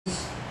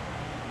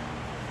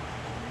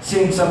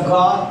Saints of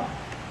God,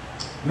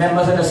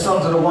 members of the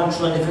Sons of the One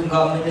True and Living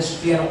God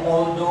Ministry, and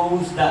all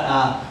those that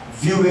are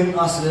viewing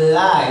us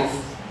live,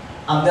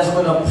 I'm just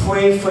going to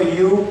pray for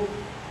you.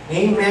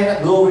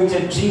 Amen. Glory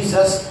to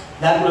Jesus.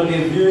 That will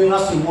be viewing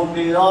us. It won't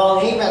be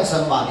long. Amen,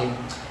 somebody.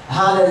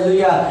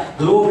 Hallelujah.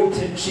 Glory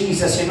to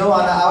Jesus. You know,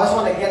 and I just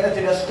want to get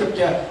into the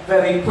scripture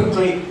very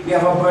quickly. We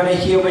have a brother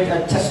here with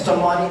a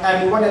testimony,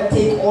 and we want to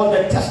take all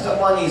the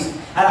testimonies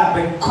that have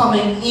been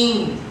coming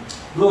in.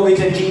 Glory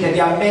to Jesus.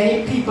 There are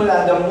many people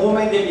at the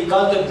moment they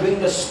began to drink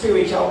the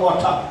spiritual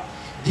water.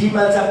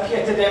 Demons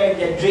appear to them in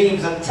their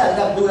dreams and tell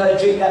them, do not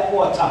drink that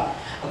water.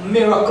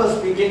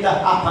 Miracles begin to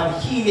happen,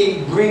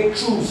 healing,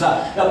 breakthroughs.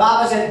 The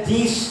Bible said,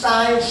 these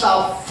signs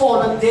shall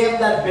follow them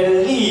that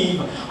believe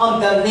on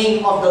the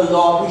name of the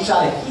Lord. We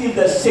shall heal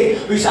the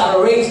sick, we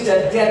shall raise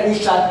the dead, we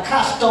shall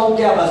cast out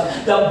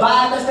devils. The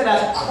Bible said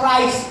that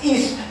Christ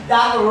is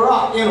that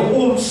rock in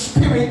whom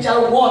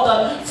spiritual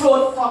water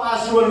flowed from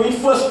us. You will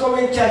read 1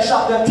 Corinthians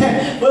chapter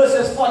 10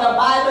 verses 4. The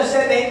Bible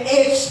said they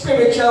ate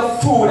spiritual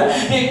food,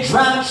 they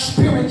drank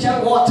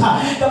spiritual water.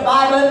 The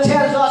Bible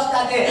tells us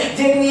that they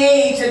didn't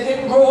age, they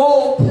didn't grow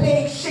old,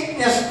 plague,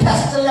 sickness,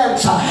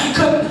 pestilence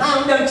couldn't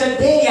harm them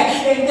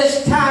today in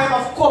this time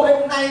of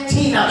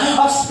COVID-19,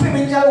 of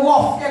spiritual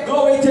warfare.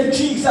 Glory to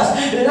Jesus,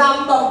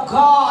 Lamb of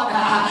God.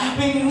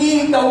 We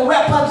need the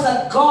weapons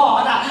that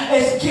God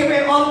is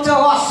giving unto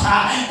us.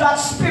 That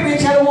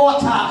spiritual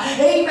water,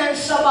 amen,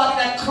 somebody,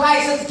 that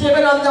Christ has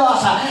given unto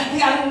us,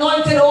 the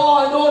anointed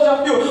oil. Those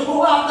of you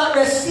who have not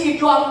received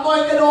your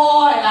anointed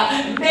oil,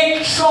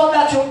 make sure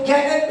that you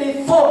get it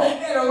before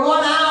it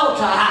run out.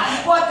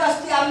 What does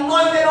the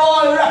anointed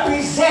oil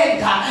represent?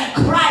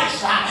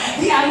 Christ,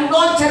 the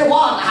anointed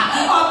one,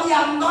 of the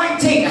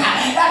anointing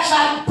that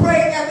shall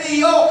break every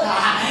yoke.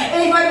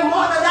 Even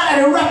more than that,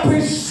 it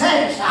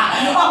represents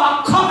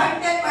our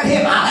covenant with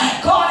Him.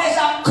 God is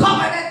a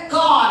covenant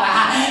God.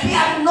 The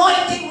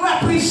anointing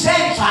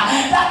represents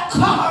that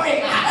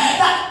covering,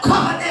 that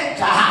covenant.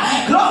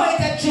 Glory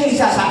to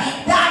Jesus.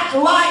 That's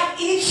why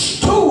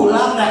each tool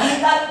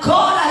that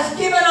God has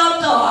given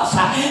unto us,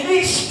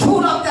 each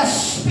tool of the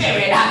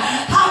Spirit,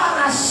 have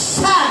an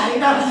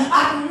assigned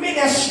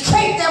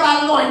administrative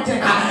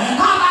anointing,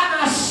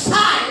 have an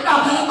assigned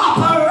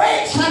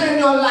operation in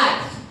your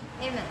life.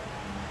 Amen.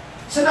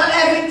 So not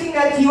everything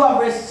that you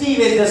have received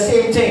is the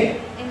same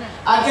thing.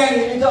 Again,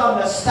 you need to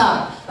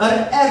understand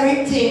that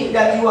everything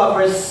that you have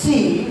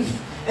received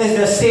is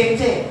the same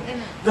thing.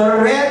 Amen.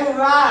 The red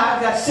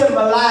rag that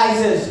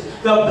symbolizes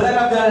the blood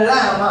of the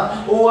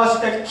Lamb was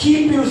to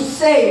keep you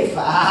safe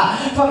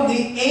from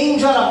the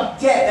angel of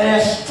death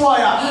and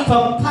destroyer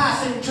from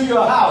passing through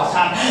your house.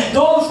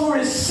 Those who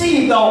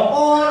received the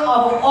horn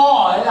of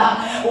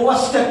oil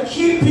was to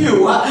keep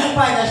you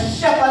by the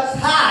shepherd's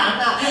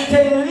hand,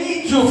 to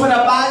lead you. For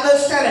the Bible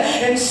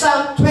said in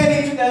Psalm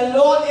 22, the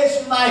Lord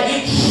is my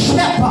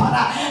shepherd,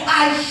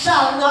 I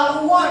shall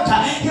not want.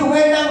 He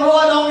went and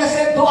rolled on and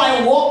said, though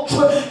I walk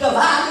through the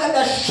valley of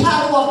the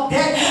shadow of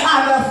death,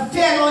 I will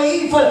fear no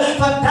evil, for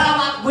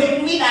thou art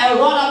with me, thy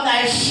rod of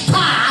thy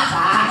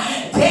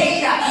staff,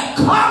 they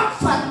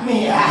comfort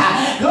me.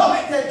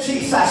 Glory to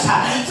Jesus.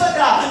 So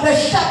the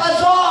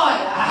shepherd's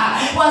oil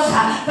was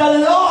the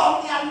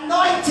Lord, the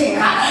anointing,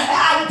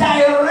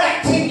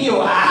 directing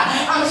you.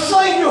 I'm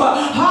showing you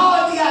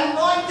how the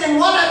anointing,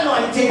 one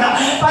anointing,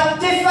 but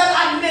different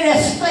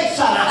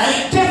administration,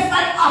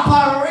 different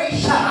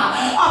operation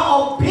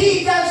of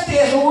obedience to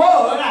His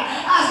word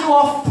as you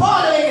are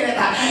following it.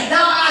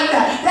 Now, and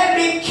then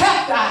we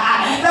kept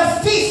the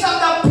feast of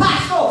the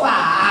Passover.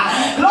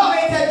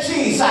 Glory to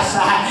Jesus.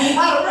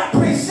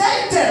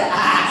 Represented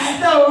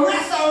the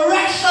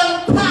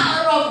resurrection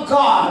power of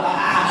God.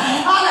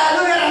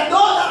 Hallelujah. And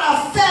those that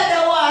are fed,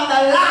 they were on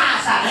the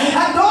last.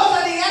 And those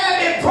that the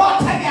enemy brought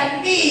to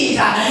their knees.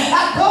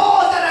 And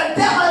those that the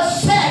devil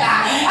said,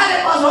 and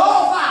it was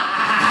over.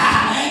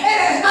 It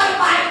is not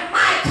by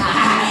might,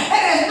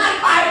 it is not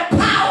by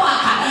power,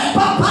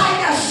 but by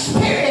the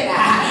Spirit,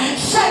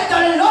 said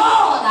the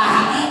Lord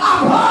of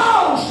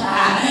hosts,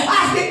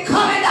 as we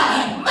come in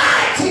the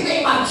mighty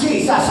name of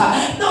Jesus,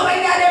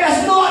 knowing that there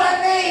is no other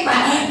name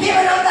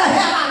given under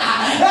heaven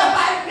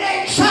whereby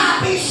men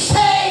shall be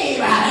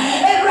saved.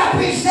 It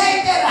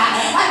represented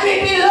and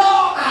we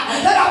belong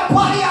to the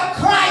body of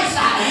Christ,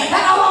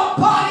 and our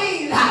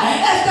body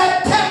is the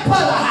temple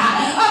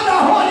of the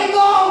Holy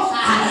Ghost,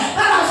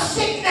 not of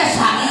sickness,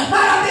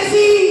 not of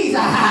disease,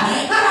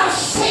 not of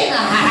sin,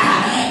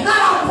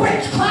 not of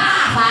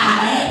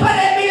witchcraft, but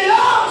it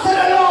belongs to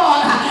the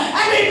Lord,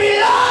 and we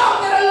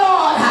belong to the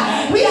Lord.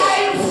 We are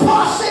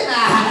enforcing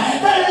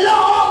the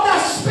law of the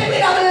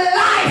Spirit of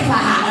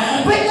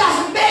life, which has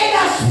made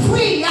us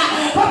free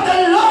from the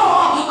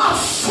law of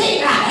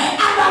sin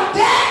and of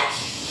death.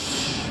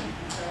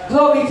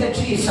 Glory to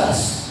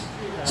Jesus.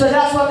 So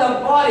that's what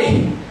the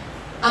body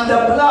and the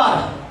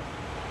blood,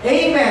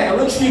 amen,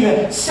 which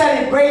we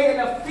celebrate in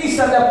the feast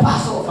of the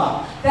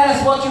Passover, that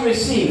is what you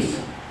receive.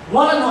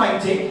 One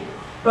anointing,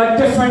 but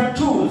different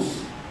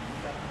tools,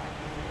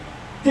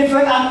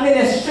 different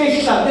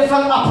administration,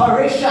 different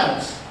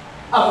operations.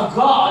 of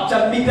God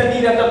to meet the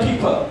need of the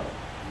people.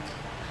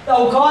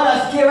 Now God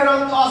has given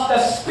unto us the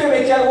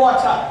spiritual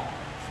water.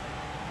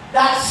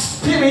 That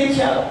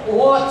spiritual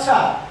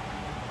water.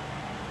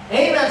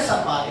 Amen,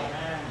 somebody.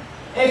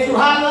 If you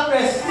have not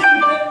received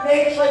it,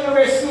 make sure you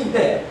received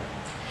it.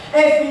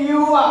 If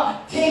you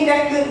think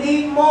that you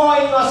need more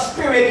in your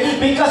spirit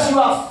because you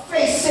are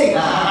facing,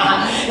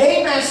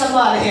 amen,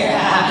 somebody,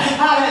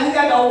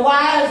 hallelujah, the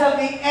wiles of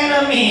the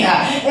enemy,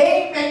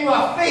 amen, you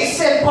are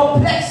facing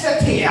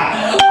complexity,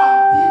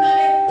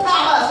 demonic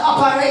powers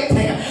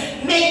operating.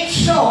 Make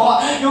sure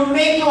you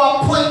make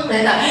your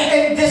appointment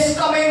in this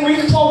coming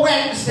week for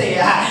Wednesday.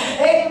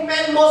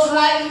 Amen. Most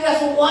likely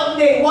just one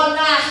day, one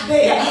last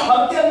day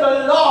until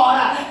the Lord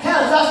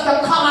tells us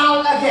to come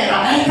out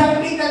again to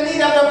meet the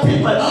need of the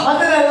people.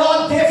 Until the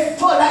Lord gives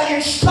further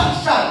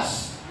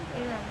instructions.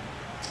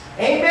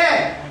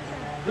 Amen.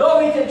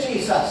 Glory to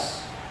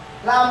Jesus,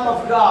 Lamb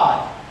of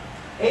God.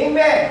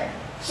 Amen.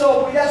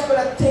 So we're just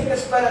going to take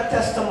this better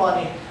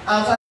testimony.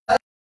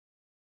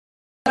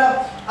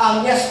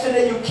 And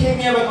yesterday you came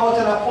here without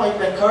an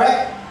appointment,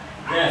 correct?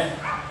 Yes.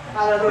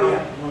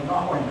 Hallelujah. No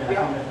appointment.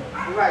 Yeah.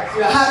 Right. So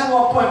you had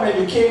no appointment,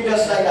 you came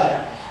just like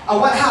that. And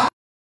what happened?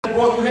 What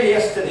brought you here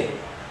yesterday?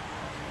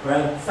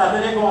 Well,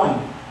 Saturday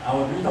morning, I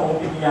was doing some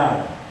work in the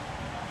yard.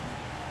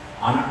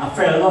 And I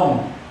fell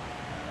down.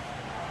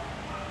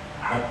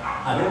 But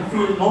I didn't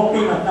feel no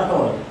pain at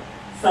all.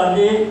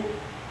 Sunday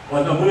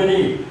was my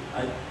birthday.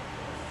 I'm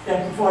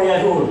 74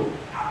 years old.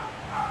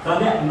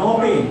 Sunday, no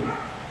pain.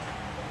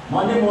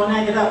 Monday morning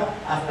I get up,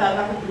 I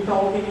start to do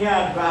some work in the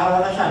yard, because I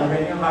have a shadow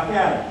in the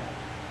backyard.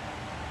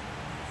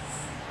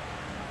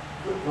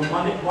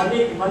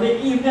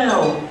 Monday evening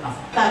now,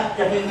 I start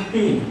getting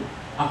pain.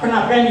 I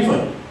couldn't bend my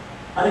foot.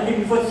 I had to keep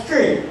my foot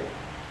straight.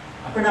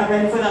 I couldn't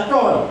bend my foot at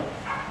all.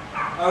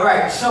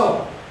 Alright,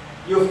 so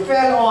you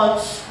fell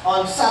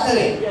on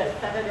Saturday. Yes,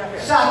 Saturday I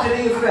fell.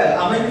 Saturday you fell.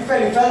 I mean you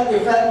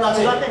fell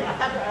nothing. Nothing. I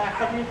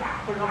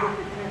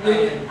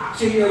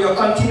So you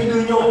continue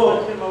doing your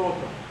work.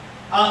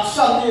 On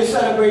Sunday you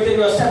celebrated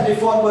your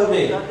 74th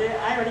birthday. Sunday,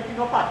 I already keep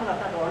no partner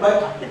at all.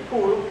 But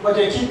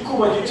you keep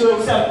cool, but you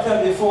turn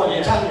 74 and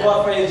you thank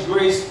God for His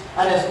grace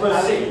and His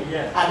mercy.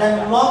 Yes. And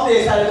then Monday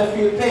you started to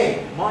feel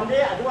pain.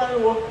 Monday I do all the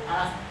work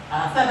and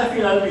I start to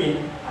feel a pain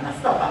and I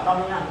stop at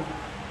coming on.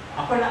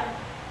 I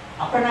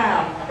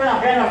couldn't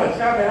bend over, so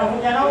I bend over,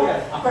 you know?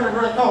 Yes. I couldn't do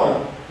it at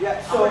all.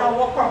 Yeah, I couldn't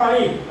walk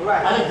properly.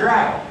 Right. I had to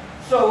drag.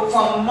 So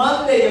from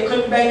Monday you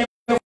couldn't bend your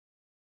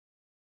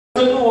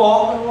couldn't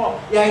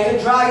walk. You had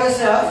to drag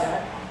yourself.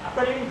 I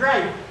couldn't even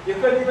drive. You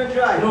couldn't even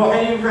drive. No, I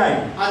couldn't even drive.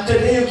 And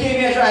today you came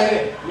here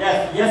driving.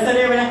 Yes.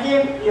 Yesterday when I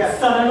came, Yes.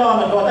 son-in-law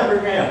and my daughter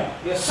bring me here.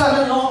 Your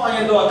son-in-law and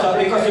your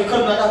daughter because you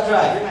could not have I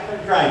drive.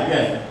 couldn't drive,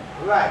 yes.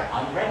 Right.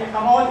 And when you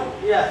come out,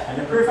 Yes. and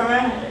you pray for me,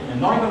 you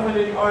anoint me with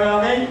the oil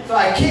again. So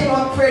I came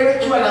out, prayed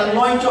with you and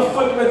anoint your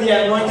foot with the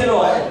anointed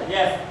oil.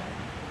 Yes.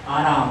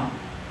 And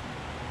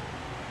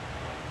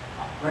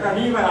when I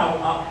leave,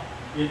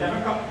 you tell me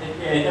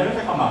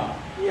to come up.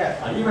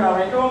 Yes. I leave when I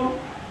went home.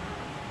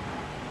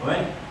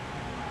 When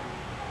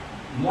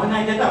morning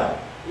I get up.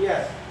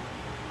 Yes.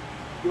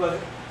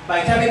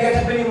 By the time you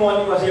get up in the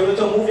morning, you was able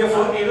to move your I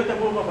foot. was able to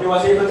move my foot. You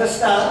was able to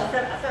stand.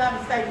 I said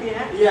I'm slight pain,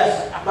 eh?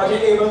 Yes. But you're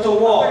able to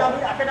walk.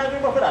 I cannot do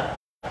more for that.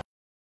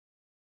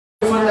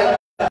 Foot like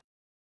that.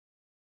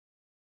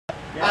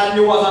 And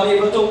you was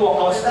unable to walk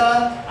or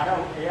stand.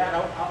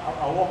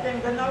 I'm walking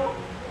good now.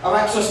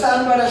 Alright, so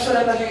stand by the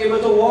shoulder that you're able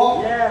to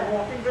walk. Yeah, I'm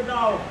walking good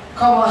now.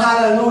 Come on,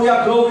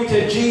 hallelujah, glory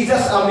to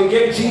Jesus. And we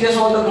give Jesus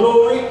all the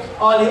glory,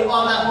 all the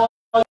honor,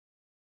 all.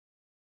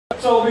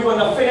 So we're going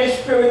to finish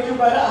spirit, you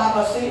better have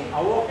a seat.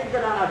 I'm walking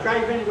good and I'm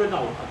driving good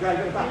now. I'm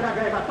driving, but I can't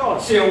drive at all.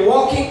 So you're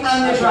walking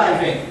and you're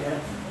driving. Yeah.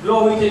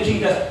 Glory to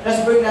Jesus.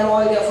 Let's bring that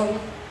oil there for me.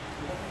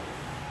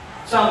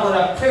 So I'm going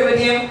to pray with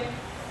him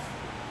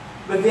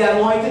with the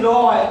anointed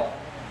oil.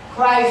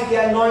 Christ,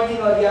 the anointing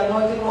or the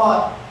anointing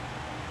one.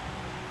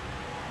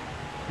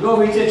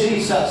 Glory to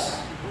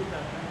Jesus.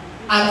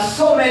 And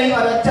so many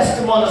other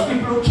testimonies.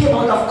 People who came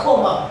out of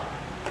coma.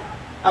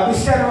 And we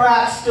sent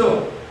rats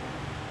too.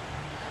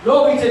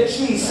 Glory to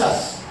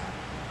Jesus.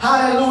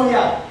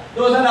 Hallelujah.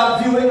 Those that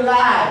are viewing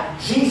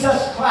live,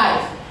 Jesus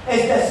Christ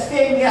is the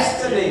same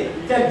yesterday,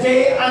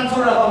 today, and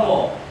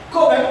forevermore.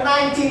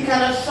 COVID-19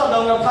 cannot shut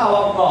down the power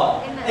of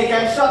God. It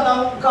can shut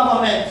down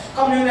governments,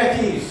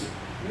 communities,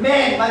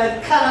 men, but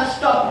it cannot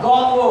stop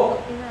God's work.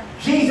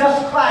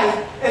 Jesus Christ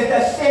is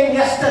the same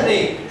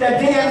yesterday,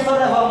 today, and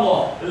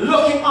forevermore.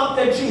 Looking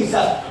unto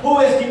Jesus, who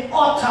is the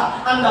author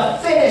and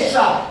the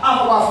finisher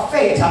of our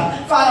faith.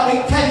 Father,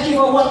 we thank you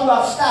for what you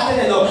have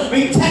started in us.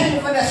 We thank you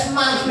for this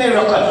man's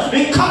miracle.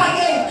 We come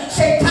against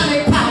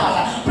satanic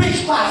powers,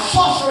 witchcraft,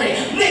 sorcery,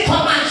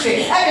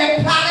 necromancy,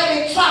 every plan,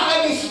 every trap,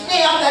 every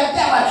snare of the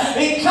devil.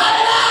 We cut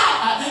it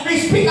out. We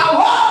speak a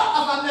word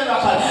of a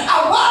miracle, a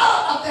word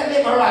of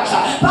deliverance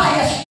by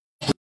your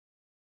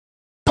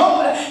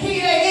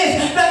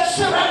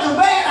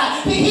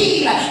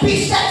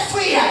be set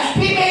free,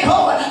 be made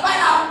whole by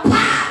the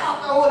power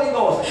of the Holy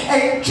Ghost.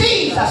 In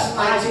Jesus'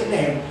 mighty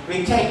name,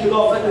 we thank you,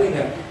 Lord, for doing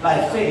it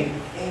by faith.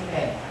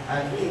 Amen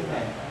and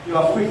amen. You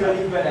are free to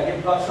leave, brother.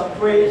 Give God some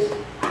praise.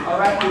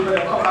 Alright, we're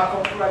going to come back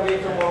up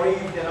again tomorrow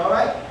evening,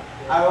 alright?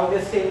 Around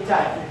the same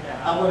time.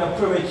 I'm going to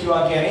pray with you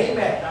again.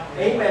 Amen.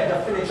 Amen.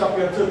 To finish up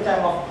your 2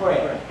 time of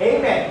prayer.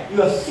 Amen.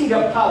 You'll see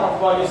the power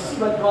of God. You'll see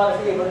what God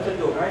is able to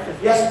do.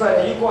 Yes,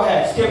 brother. You go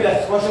ahead. Stay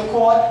blessed. What's your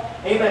call?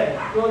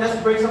 Amen. You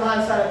just bring some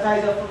hand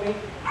sanitizer for me.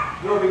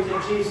 Glory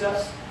to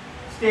Jesus.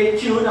 Stay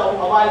tuned.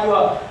 While you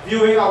are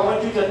viewing, I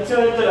want you to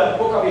turn to the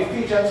book of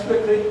Ephesians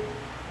quickly.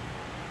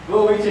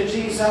 Glory to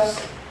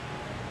Jesus.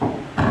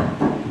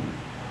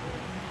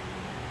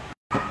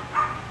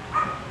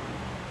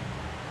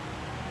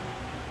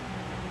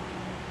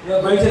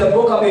 We're going to the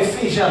book of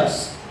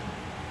Ephesians,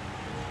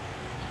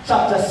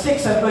 chapter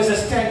 6 and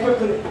verses 10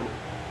 quickly.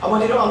 I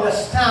want you to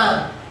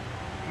understand,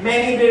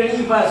 many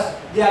believers,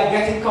 they are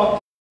getting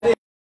complacent.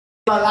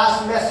 My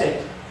last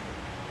message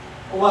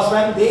was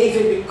when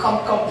David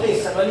became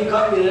complacent, when he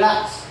got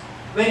relaxed,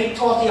 when he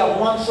thought he had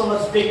won so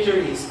much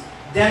victories,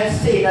 then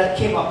Satan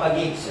came up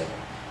against him,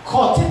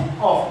 caught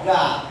him off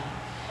guard.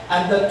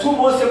 And the 2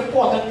 most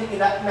important things in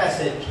that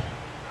message,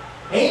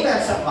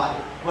 amen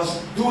somebody,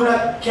 was do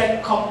not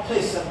get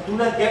complacent, do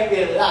not get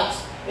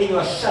relaxed in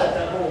your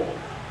sheltered home.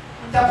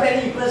 The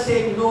many people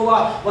say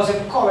Noah was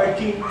in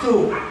quarantine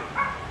too.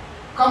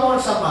 Come on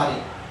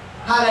somebody.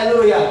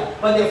 Hallelujah.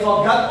 But they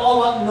forgot all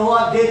what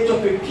Noah did to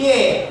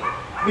prepare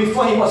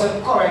before he was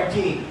in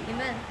quarantine.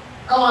 Amen.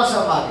 Come on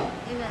somebody.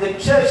 Amen. The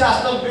church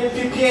has not been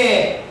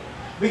prepared.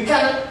 We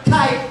cannot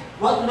type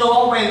what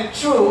Noah went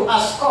through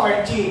as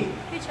quarantine.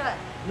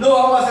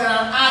 Noah was in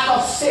an ark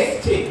of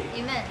safety.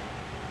 Amen.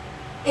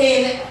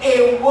 In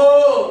a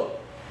world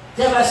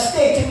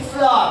devastating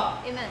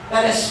flood. Amen.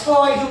 That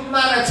destroyed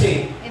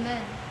humanity.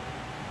 Amen.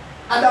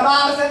 And the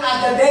Bible said,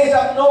 as the days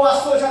of Noah,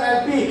 so shall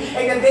it be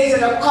in the days of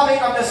the coming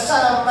of the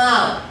Son of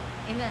Man.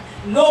 Amen.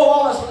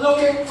 Noah was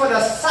looking for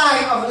the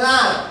sign of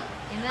land.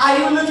 Amen. Are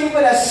you looking for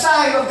the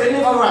sign of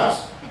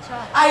deliverance?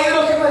 Right. Are you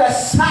looking for the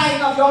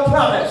sign of your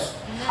promise?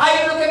 Amen. Are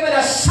you looking for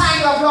the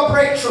sign of your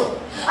breakthrough?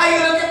 Are you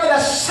looking for the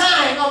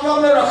sign of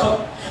your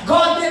miracle?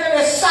 God gave him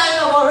a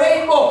sign of a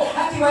rainbow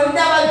that he will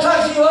never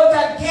judge the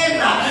earth again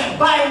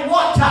by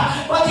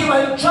water, but he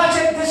will judge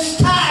it this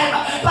time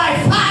by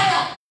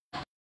fire.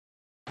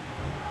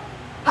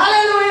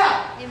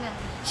 Hallelujah. Amen.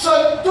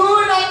 So do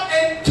not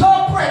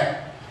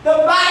interpret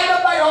the Bible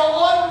by your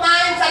own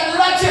minds and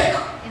logic.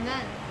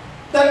 Amen.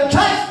 The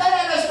judgment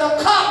that is to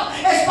come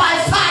is by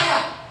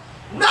fire,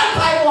 not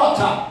by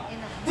water.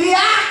 Amen. The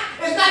ark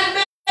is not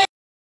made.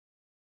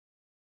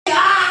 The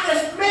ark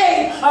is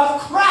made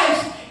of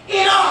Christ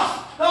in us,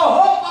 the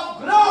hope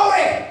of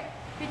glory.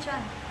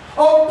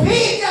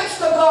 Obedience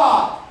to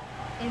God.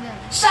 Amen.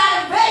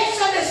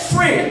 Salvation is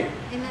free.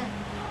 Amen.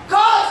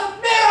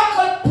 God's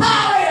miracle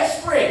power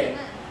is free.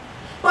 Amen.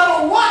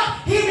 But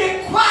what he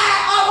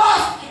requires of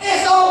us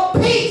is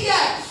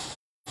obedience.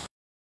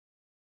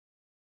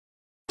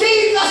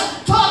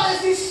 Jesus taught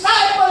his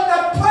disciples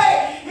to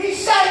pray. He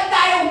said,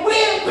 thy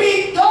will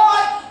be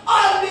done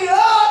on the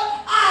earth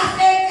as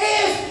it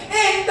is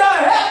in the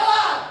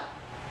heaven.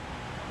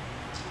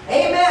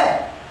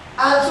 Amen.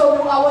 And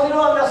so I want you to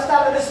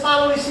understand that this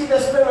man received the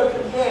Spirit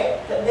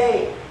here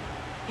today.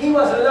 He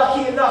was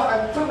lucky enough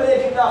and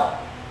privileged enough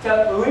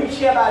to reach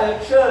here by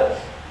the church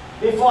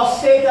before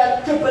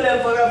Satan crippled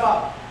him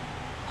forever.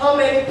 How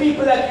many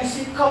people that you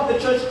see come to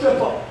church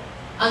crippled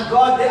and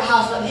God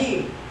has not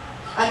healed?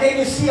 And then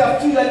you see a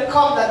few that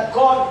come that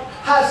God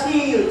has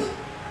healed.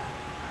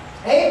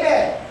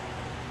 Amen.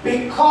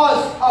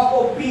 Because of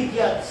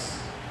obedience.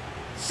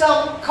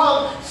 Some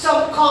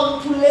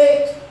come too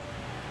late.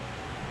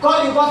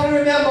 God, you got to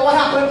remember what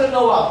happened to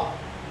Noah.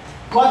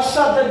 God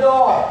shut the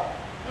door.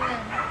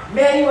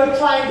 Many were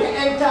trying to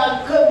enter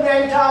and couldn't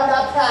enter at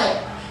that time.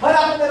 What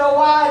happened to the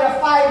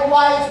 5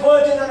 wise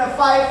virgins and the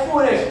 5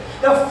 foolish?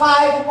 The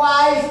 5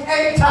 wise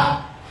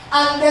enter.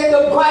 And then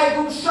the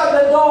bridegroom shut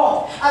the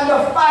door. And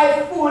the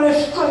 5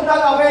 foolish could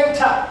not have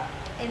entered.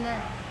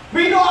 Amen.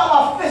 We don't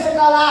have a physical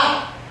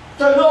eye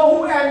to know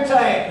who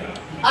entered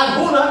and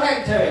who not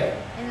entered.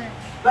 Amen.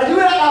 But you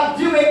have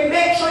to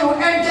make sure you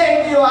enter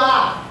into your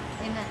eye.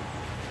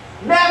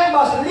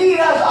 Members,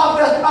 leaders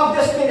of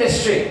this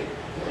ministry,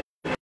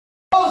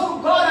 those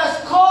who God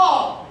has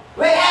called,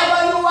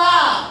 wherever you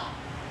are,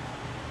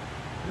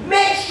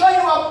 make sure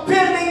you are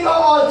building your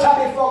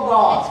altar before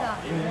God.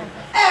 Amen.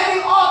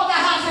 Every altar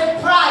has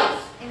a price,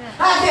 amen,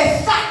 has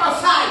a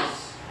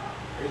sacrifice,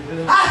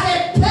 amen, has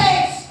a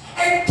place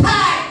and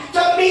time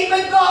to meet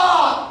with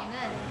God.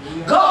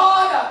 Amen.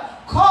 God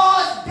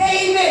caused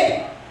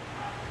David,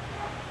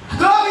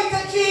 glory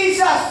to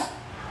Jesus,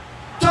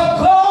 to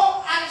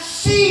go and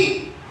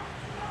see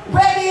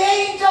where the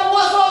angel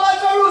was over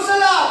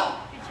Jerusalem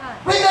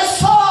with the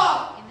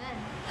sword. Amen.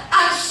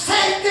 And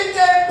sent him to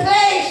a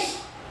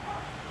place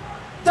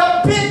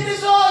to build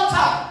this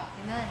altar.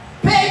 Amen.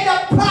 Pay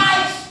the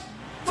price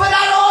for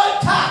that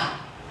altar.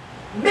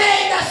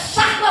 Made the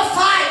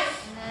sacrifice.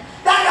 Amen.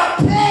 That the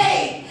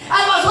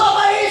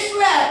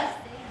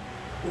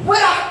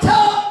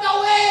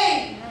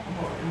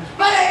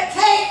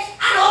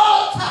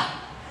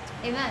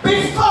Amen.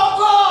 before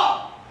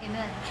God.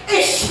 Amen.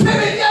 A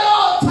spiritual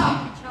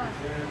altar.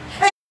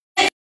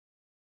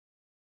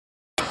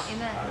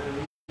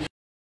 Amen.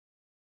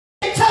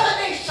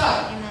 Determination.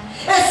 Amen.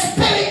 A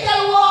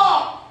spiritual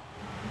war.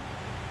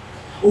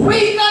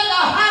 We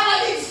gotta have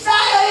a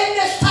desire in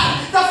this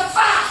time to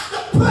fast, to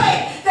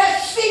pray, to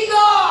seek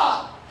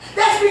God.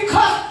 That's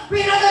because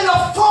we're not in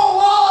the four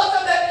walls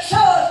of the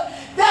church.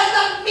 Does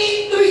not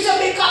mean we should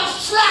become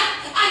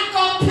slack and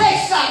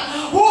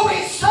complacent. Who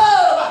we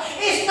serve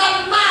is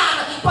not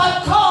man,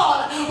 but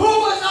God.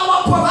 Who is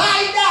our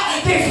provider,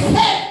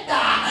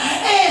 defender,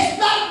 is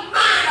not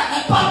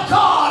man, but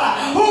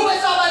God. Who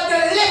is our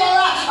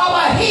deliverer,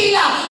 our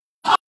healer,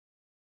 our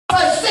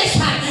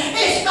physician,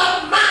 is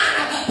not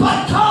man,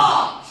 but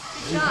God.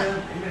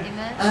 Amen.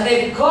 Amen. And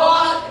if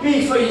God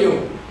be for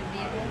you,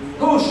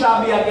 who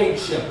shall be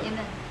against you?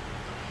 Amen.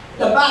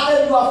 The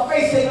battle you are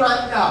facing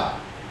right now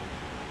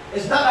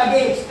is not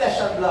against flesh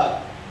and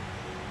blood.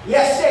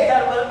 Yes,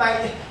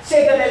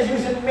 Satan is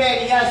using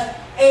men. He has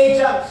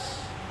agents.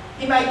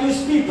 He might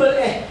use people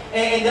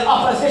in the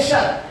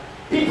opposition,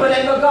 people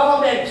in the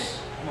government,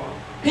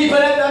 people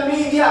in the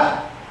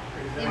media.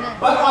 Amen.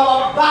 But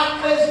our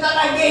battle is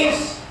not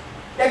against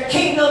the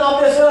kingdom of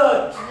this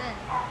earth, Amen.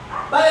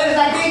 but it is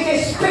against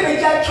a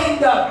spiritual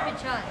kingdom,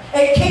 Preach on.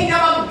 a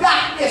kingdom of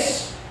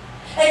darkness,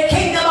 a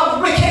kingdom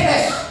of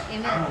wickedness.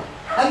 Amen.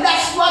 And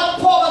that's what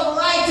Paul was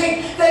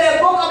writing to the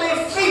book of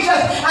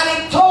Ephesians, and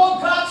he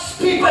told God's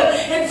people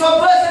in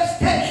from verses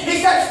 10,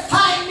 he said,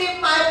 finally,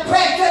 my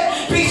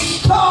brethren, be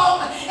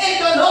strong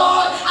in the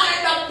Lord and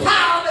in the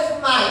power of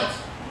his might.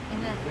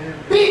 Amen.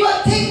 People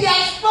think they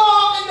are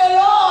strong in the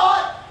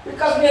Lord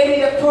because maybe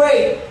they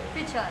pray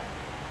Preach on.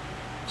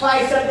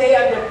 twice a day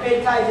and they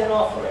pay tithes and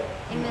offering.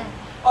 Amen.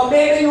 Or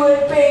maybe you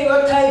will pay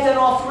your tithes and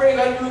offering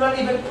and you not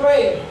even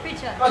pray.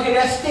 Preach on. Okay,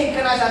 they're stinking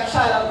as a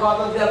child of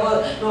God. The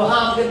devil no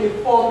harm them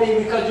before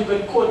me because you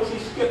can quote three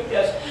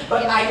scriptures.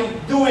 But are you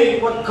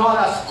doing what God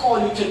has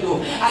called you to do?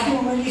 Are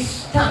you really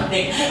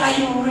standing? Are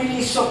you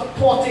really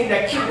supporting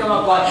the kingdom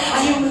of God?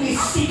 Are you really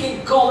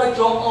seeking God with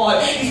your all?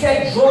 He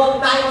said, draw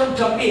nigh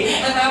unto me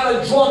and I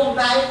will draw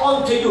nigh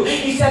unto you.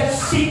 He said,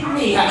 seek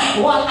me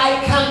while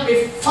I can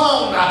be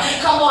found.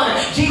 Come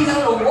on, Jesus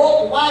will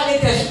walk while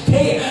it is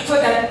day, for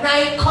the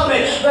night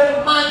coming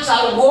when man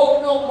shall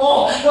walk no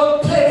more.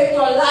 Don't play with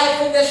your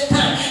life in this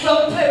time.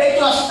 Don't play with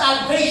your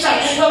salvation.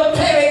 Don't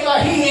play with your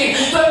healing.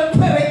 Don't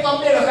play with your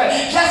miracle.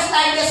 Just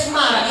like this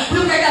man,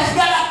 you can just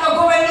get up and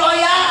go in your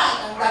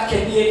yard, and that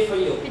can be it for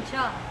you. Preach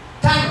on.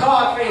 Thank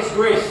God for his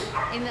grace.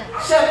 Amen.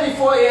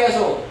 74 years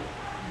old.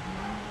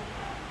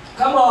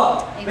 Come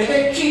on. Amen.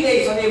 Within 3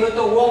 days, unable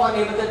to walk,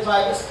 unable to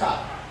drive his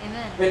car.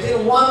 Amen.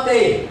 Within 1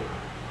 day,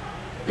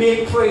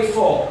 being prayed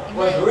for,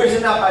 was Amen.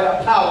 risen up by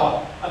the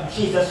power of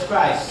Jesus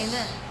Christ.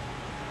 Amen.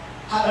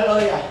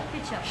 Hallelujah.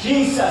 Preach on.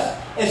 Jesus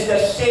is the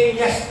same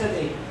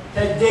yesterday,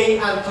 today,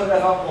 and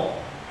forevermore.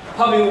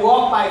 For we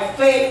walk by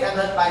faith and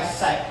not by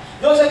sight.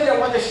 Those of you that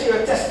want to share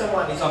your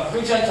testimonies of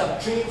visions,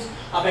 of dreams,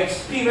 of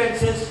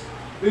experiences,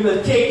 we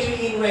will take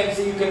you in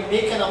Wednesday. You can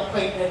make an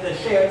appointment to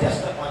share your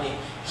testimony,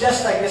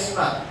 just like this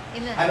man.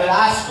 Amen. I will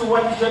ask you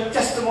what is your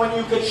testimony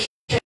you could share.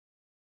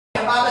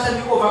 The Bible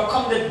says we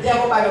overcome the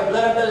devil by the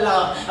blood of the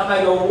Lamb and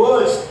by the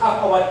words of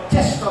our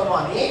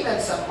testimony. Amen,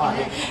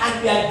 somebody. Amen.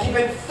 And we are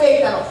given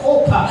faith and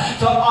hope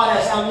to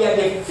others, and we are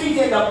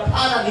defeating the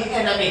plan of the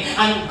enemy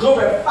and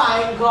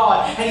glorifying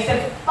God. And he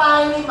said,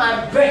 finally,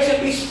 my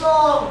brethren, be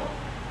strong.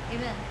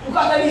 Amen. You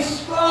got to be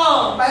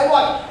strong by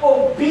what?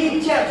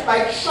 Obedience,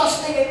 by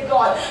trusting in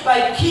God,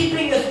 by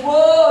keeping his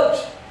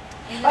word.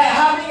 Amen. By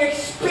having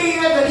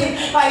experience with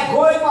him, by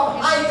going from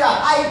height to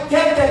height,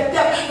 depth to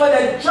depth, for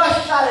the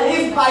just shall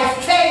live by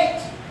faith.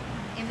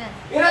 Amen.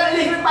 You're not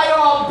living by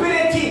your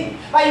ability,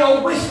 by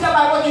your wisdom,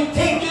 by what you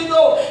think you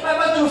know, by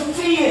what you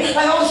feel,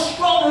 by how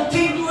strong you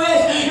think you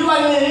is. You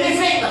are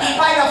living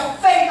by the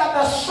faith of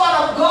the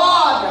Son of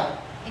God,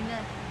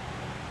 Amen.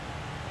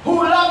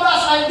 who loved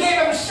us and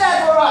gave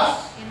himself for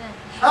us. Amen.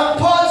 And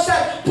Paul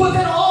said, put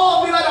it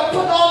on, we got to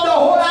put on the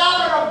whole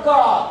armor of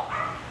God.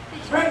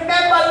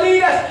 Remember,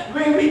 leaders,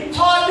 we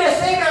taught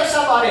this, amen,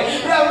 somebody.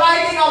 We are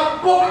writing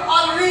a book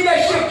on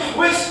leadership,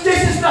 which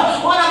this is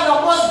one of the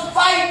most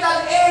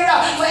vital areas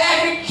for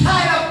every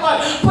child of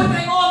God.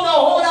 Putting on the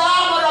whole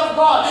armor of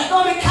God.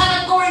 No, we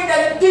cannot go in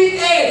the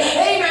detail,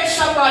 amen,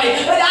 somebody.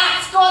 But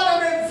ask God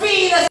to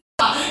reveal us.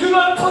 You're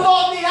going to put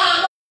on the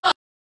armor.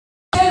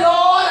 Say,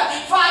 Lord,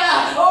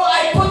 Father, oh,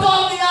 I put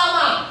on the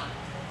armor.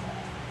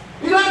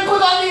 You're going to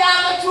put on the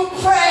armor to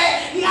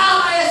pray. The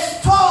armor is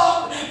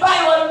formed by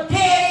your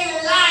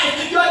daily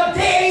life, your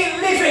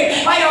daily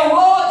living, by your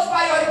words,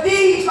 by your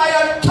deeds, by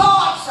your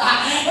thoughts.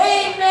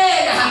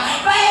 Amen.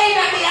 By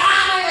the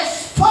armor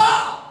is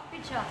formed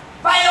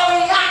by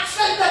your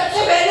reaction to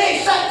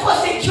tribulation,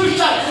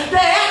 persecution,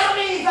 the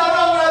enemies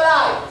around your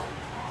life.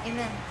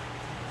 Amen.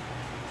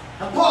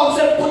 And Paul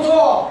said, put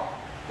on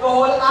the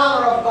whole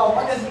armor of God.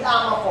 What is the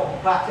armor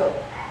for?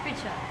 Battle.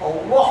 Preacher. For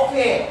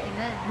warfare.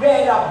 Amen.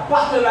 We're in a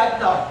battle right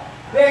now.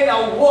 We're in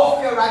a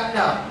warfare right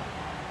now.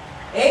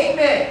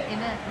 Amen.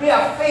 Amen. We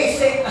are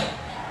facing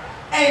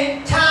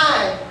end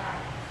time.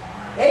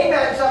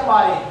 Amen,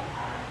 somebody.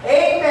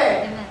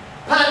 Amen. Amen.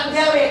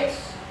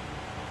 Pandemics.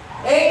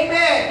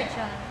 Amen. Preach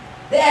on.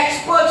 The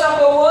experts of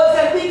the world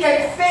that we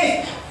can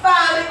face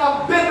famine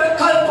of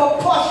biblical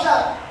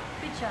proportion.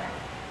 Preach on.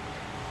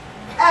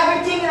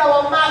 Everything in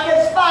our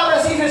markets,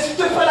 pharmacies is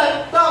triple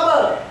and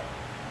double.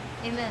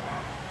 Amen.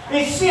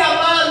 We see a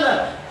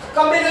man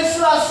committed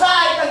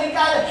suicide because he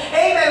can't,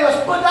 amen,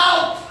 was put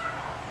out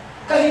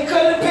because he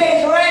couldn't pay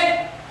his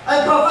rent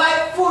and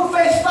provide food for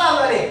his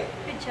family.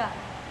 Preach on.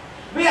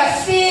 We are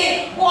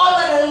seeing all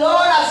that the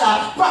Lord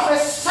has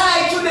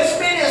prophesied to this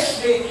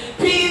ministry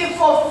being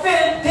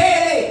fulfilled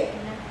daily.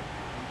 Amen.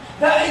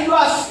 That you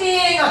are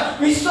seeing,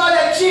 we saw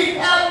the chief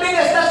health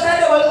minister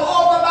said they will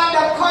open back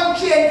the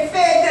country in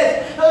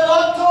phases. The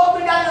Lord told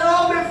me that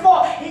long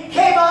before. He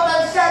came out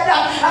and said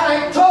that,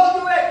 and I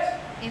told you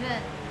it.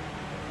 Amen.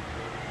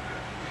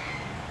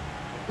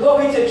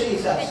 Glory to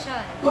Jesus. Preach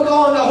on. Put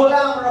on the whole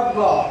armor of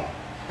God,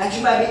 that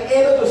you might be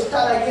able to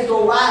stand against the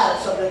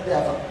wiles of the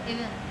devil.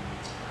 Amen.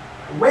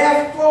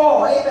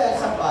 Wherefore, amen,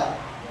 somebody.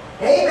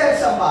 Amen,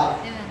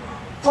 somebody. Amen.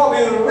 For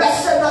we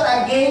wrestle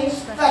not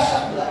against flesh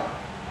and blood,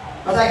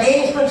 but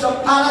against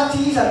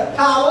principalities and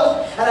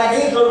powers, and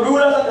against the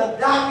rulers of the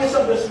darkness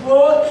of this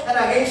world, and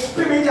against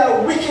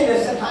spiritual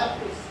wickedness in high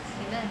places.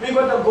 Amen. We're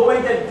going to go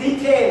into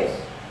details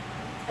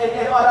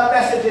in other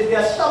messages.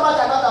 There's so much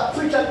I got to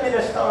preach and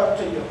minister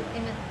to you.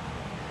 Amen.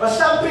 But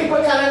some people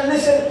cannot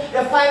listen.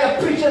 They find a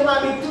preacher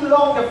might be too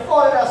long, they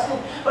fall asleep.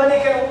 But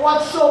they can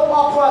watch soap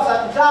operas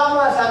and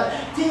dramas and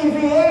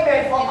TV,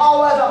 amen, for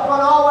hours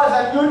upon hours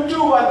and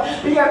YouTube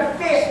and be on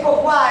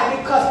Facebook. Why?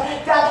 Because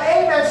that's,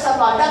 amen,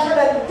 somebody. That's what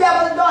the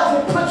devil does.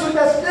 He puts you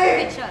to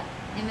sleep. Preach on.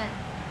 Amen.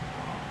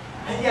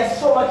 And there's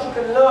so much you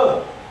can learn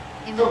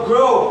to Amen.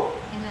 grow.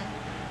 Amen.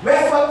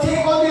 Wherefore,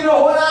 take on you the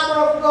whole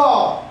armor of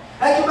God,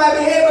 that you might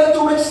be able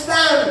to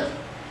withstand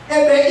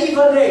in the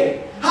evil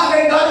day.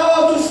 Having done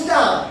all to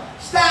stand,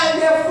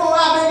 stand therefore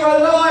having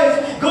your loins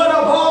girt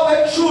about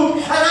with truth,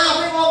 and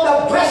having on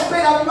the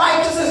breastplate of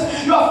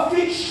righteousness, your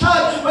feet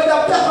shod with the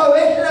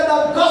preparation of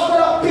the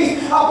gospel of peace.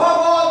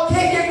 Above all,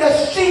 taking the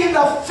shield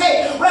of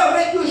faith,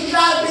 wherewith you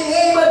shall be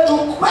able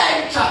to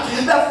quench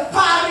the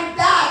fiery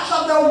darts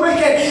of the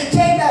wicked.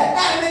 Take the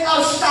helmet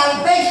of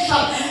salvation,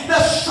 the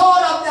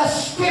sword of the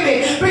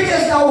Spirit, which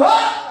is the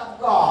word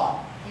of God.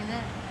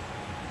 Amen.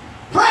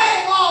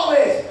 Praying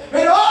always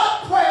with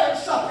all prayer and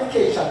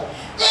supplication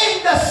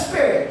in the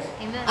Spirit,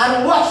 Amen.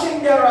 and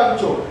watching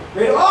thereunto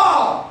with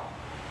all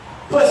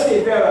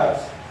perseverance,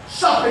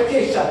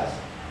 supplications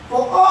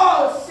for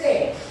all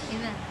saints.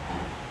 Amen.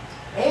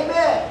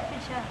 Amen.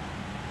 Preach on.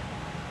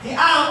 The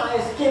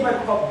armor is given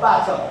for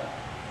battle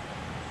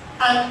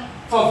and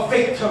for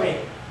victory.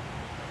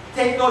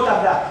 Take note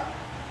of that.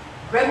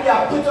 When we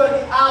are put on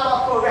the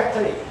armor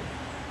correctly,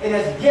 it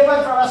is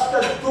given for us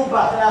to do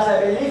battle. As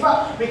a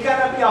believer, we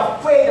cannot be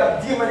afraid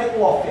of demonic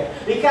warfare.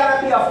 We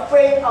cannot be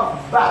afraid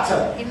of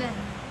battle. Amen.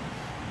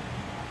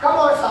 Come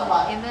on,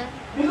 somebody. Amen.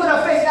 You're going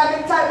to face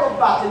every type of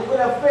battle. You're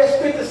going to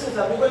face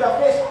criticism. You're going to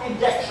face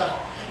rejection.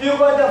 You're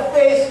going to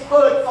face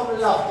hurt from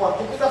loved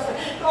ones. You're going to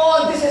face,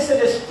 all this is to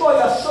destroy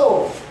your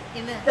soul.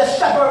 Amen. To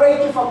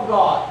separate you from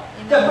God.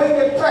 Amen. To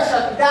bring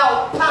depression,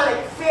 doubt,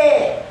 panic,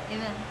 fear.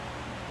 Amen.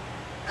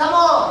 Come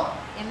on.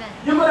 Amen.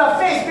 You're going to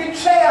face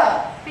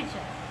betrayal. Preach on.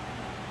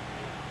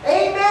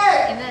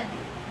 Amen. Amen.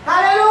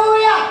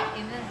 Hallelujah.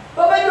 Amen.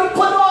 But when you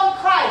put on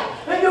Christ,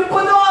 when you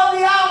put on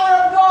the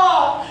armor of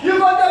God, you're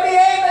going to be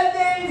able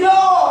to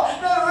endure.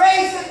 The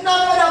race is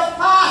not for the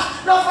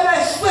fast, not for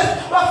the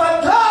swift, but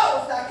for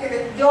those that can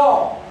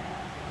endure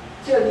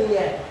till the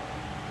end.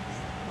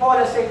 Paul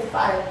is saying,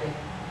 finally,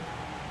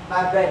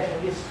 my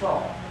brethren, be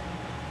strong.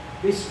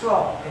 Be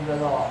strong in the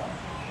Lord.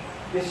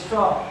 Be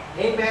strong.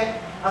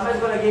 Amen. I'm just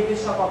going to give you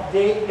some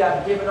update. We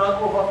have given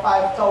out over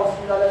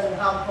 $5,000 in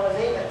hampers.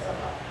 Amen.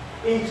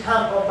 Each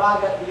hamper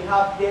bag that we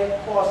have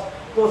there costs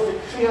close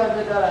to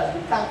 $300.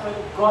 We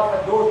thank God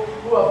for those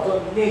who have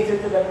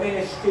donated to the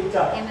ministry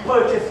to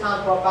purchase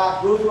hamper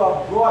bags, those who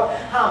have brought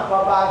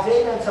hamper bags.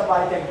 Amen,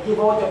 somebody, to give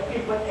out to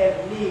people in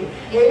need.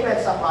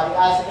 Amen, somebody.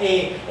 As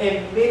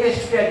a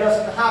ministry that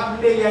doesn't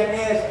have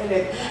millionaires in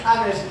it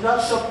and is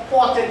not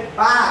supported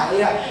by,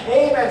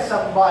 amen,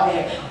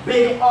 somebody,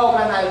 big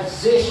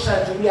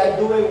organizations, we are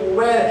doing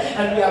well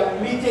and we are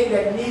meeting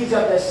the needs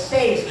of the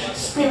saints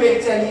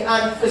spiritually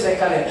and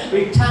physically.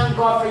 We thank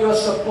God for your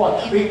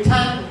support. We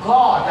thank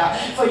God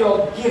for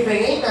your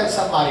giving. Amen,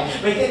 somebody.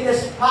 Within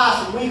this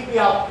past week, we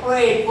have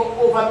prayed for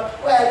over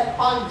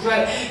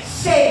 1,200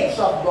 saints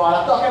of God.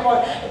 I'm talking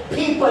about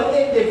people,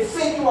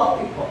 individual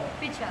people.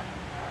 Preacher.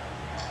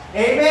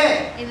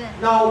 Amen. Amen.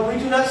 Now, we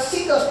do not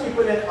see those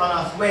people in on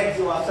us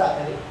Wednesday or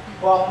Saturday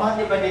or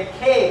Monday, but they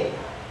came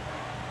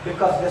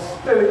because the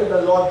Spirit of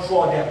the Lord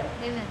drew them.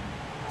 Amen.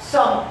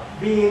 Some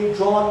being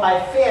drawn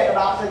by fear. The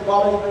Bible says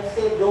God will even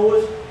save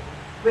those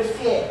with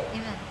fear.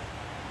 Amen.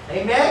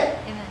 Amen.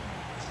 Amen.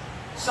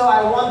 So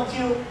I want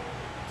you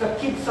to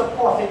keep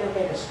supporting the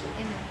ministry.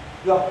 Amen.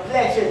 Your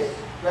pledges,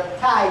 your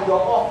tithe, your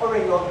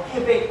offering, your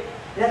giving.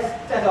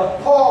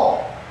 Let's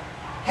pour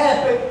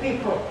helping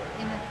people,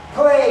 Amen.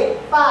 praying,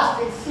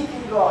 fasting,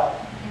 seeking God,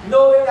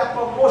 knowing that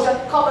promotion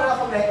coming up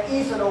from the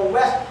east or the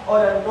west or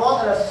the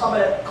north or the south,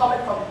 that coming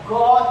from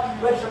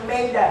God, which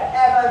made the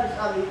heavens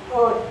and the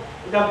earth,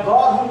 the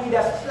God who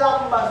neither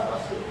slumbers nor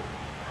sleep.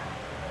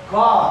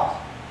 God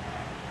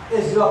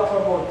is your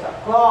promoter.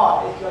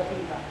 God is your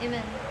healer.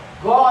 Amen.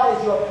 God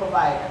is your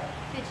provider.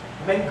 Preacher.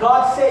 When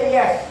God say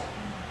yes,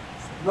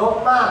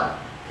 no man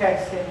can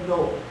say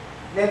no.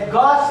 If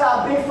God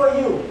shall be for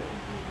you,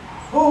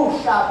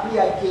 who shall be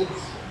against you?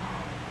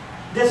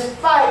 This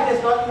fight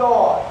is not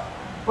yours,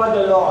 but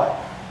the Lord.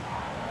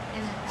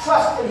 Amen.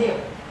 Trust in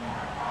Him.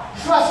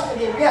 Trust in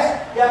Him.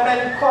 Yes, there are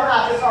many con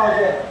artists out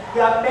there.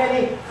 There are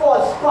many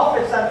false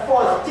prophets and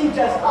false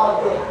teachers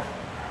out there.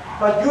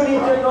 But you need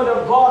to know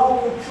the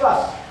God whom you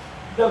trust,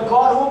 the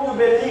God whom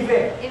you believe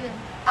in. Amen.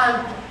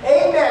 And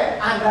amen.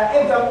 And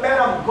if the men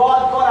of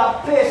God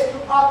has placed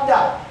you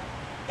under,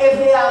 if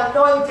they are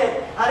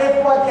anointed, and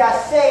if what they are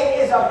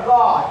saying is of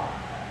God,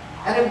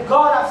 and if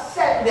God has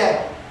sent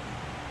them,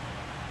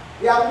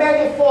 there are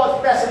many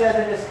false messengers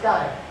in this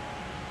time.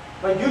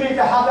 But you need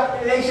to have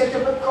that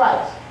relationship with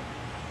Christ.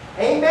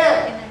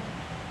 Amen. Amen.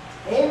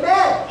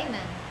 Amen.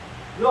 Amen.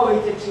 Glory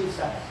to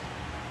Jesus.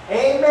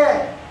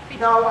 Amen.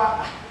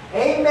 Now,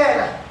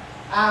 amen.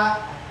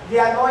 The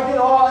anointing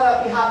oil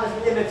that we have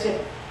is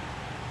limited.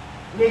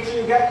 Make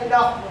sure you get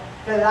enough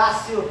to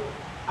last you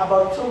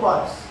about 2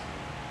 months.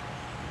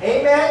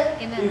 Amen.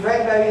 Amen. We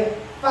went very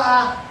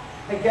far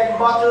to get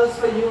bottles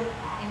for you.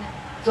 Amen.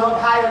 Jump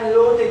high and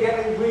low to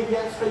get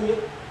ingredients for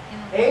you.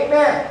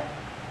 Amen.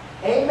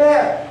 Amen.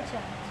 Amen.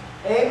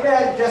 Preacher.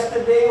 Amen. Just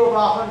today, over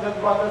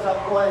 100 bottles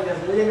of oil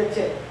is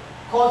limited.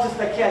 Call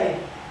Sister Kelly.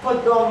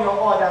 Put down your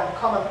order and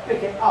come and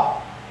pick it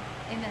up.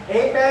 Amen.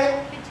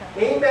 Amen. Preacher.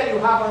 Amen.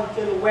 You have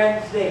until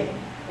Wednesday.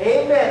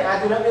 Amen.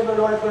 I do not know if the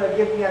Lord is going to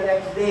give me a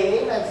next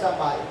day. Amen,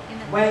 somebody.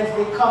 Amen.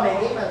 Wednesday coming.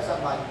 Amen,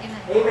 somebody. Amen.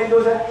 Amen.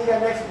 Those that need a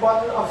next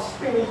bottle of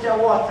spiritual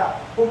water,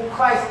 whom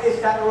Christ is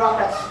that rock,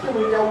 that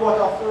spiritual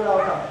water flowed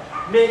out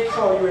of. Make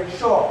sure you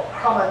ensure,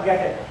 come and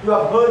get it. You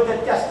have heard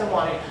the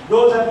testimony.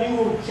 Those of you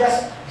who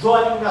just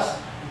joining us,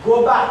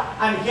 go back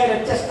and hear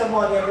the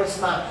testimony of this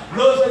man.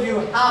 Those of you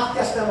who have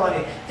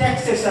testimony,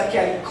 text Sister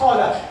Kelly, call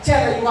her,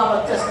 tell her you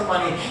have a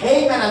testimony.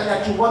 Amen. And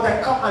that you want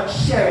to come and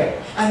share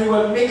it. And we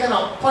will make an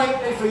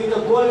appointment for you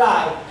to go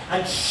live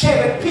and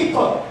share with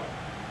people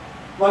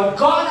what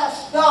God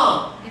has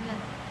done Amen.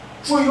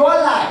 through your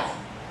life,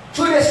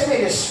 through this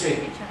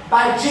ministry,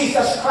 by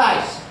Jesus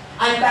Christ,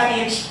 and by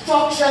the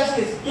instructions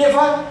is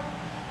given,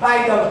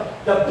 by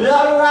the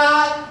blood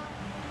rod,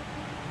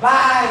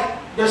 by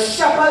the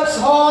shepherd's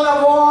horn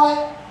of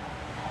oil,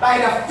 by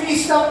the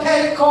feast of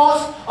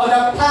Pentecost, or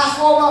the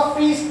Passover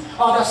feast,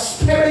 or the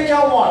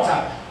spiritual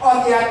water,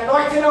 or the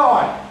anointing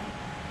oil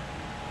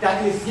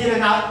that is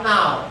given out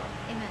now.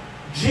 Amen.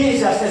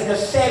 Jesus is the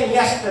same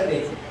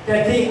yesterday,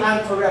 today,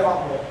 and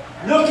forevermore.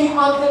 Looking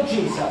unto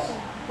Jesus,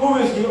 who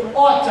is the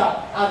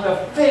author and the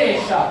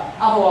finisher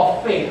of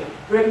our faith.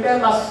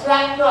 Remember,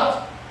 slack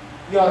not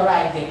your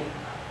writing.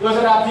 Those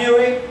that are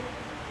viewing,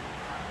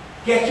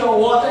 get your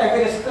water if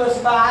it is close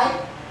by,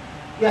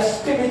 your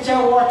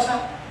spiritual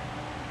water.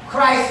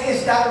 Christ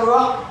is that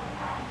rock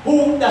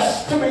whom the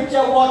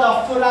spiritual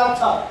water full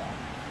out of.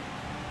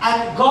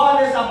 And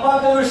God is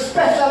about to do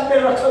special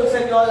miracles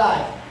in your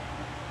life.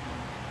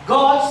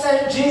 God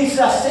sent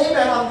Jesus,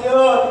 amen, on the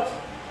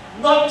earth,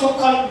 not to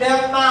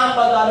condemn man,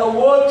 but that the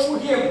world through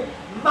him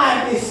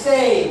might be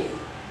saved.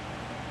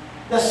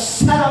 The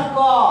Son of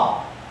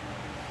God.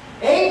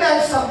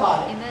 Amen,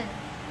 somebody. Amen.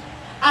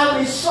 And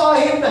we saw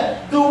him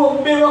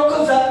do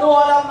miracles that no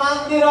other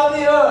man did on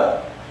the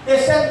earth. They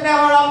said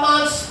never a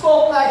man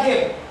spoke like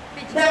him.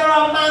 Never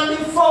a man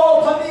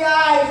before opened the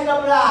eyes of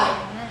the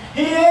blind.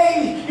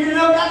 He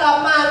looked at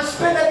a man,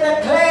 spit at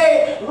the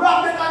clay,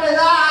 rubbed it on his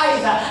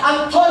eyes,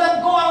 and told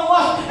him go and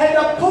wash in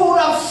the pool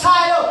of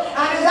Siloam,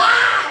 and his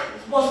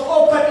eyes was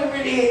opened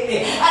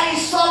immediately. And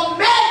he saw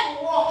men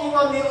walking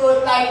on the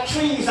earth like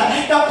trees,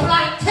 the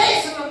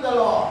plantation of the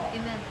Lord.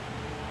 Amen.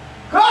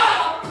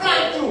 God will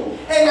plant you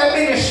in the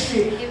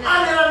ministry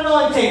and in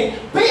anointing.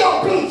 Be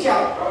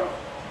obedient.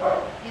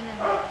 Amen.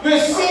 You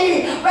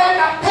see, when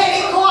the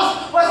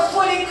Pentecost was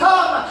fully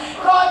come,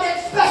 God did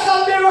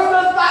special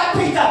miracles by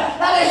Peter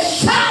that is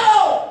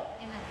shallow.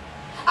 Amen.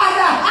 At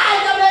the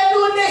height of the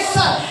new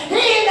nation,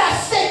 he that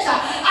sits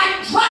and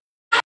drives.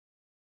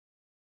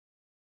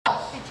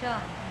 Preacher.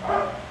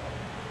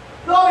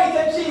 Glory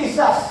to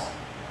Jesus.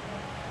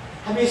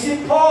 And we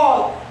see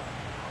Paul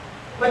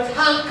with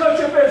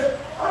handkerchiefs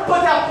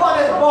put upon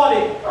his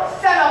body,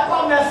 set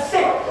upon the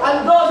sick,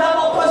 and those that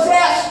were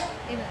possessed,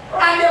 Amen.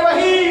 and they were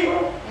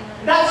healed.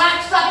 That's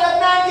Acts chapter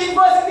 19,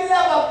 verse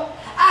 11.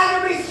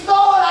 And we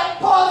saw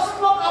that Paul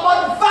spoke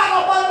about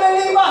vagabond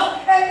believers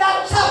in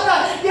that chapter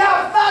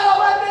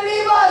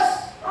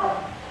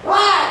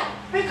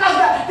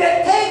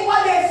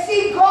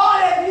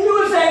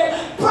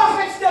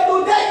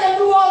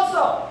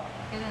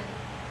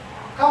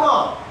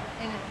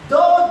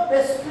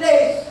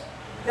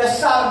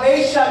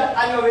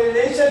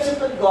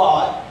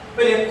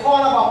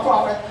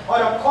or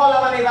the call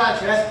of an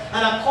evangelist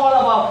and a call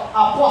of an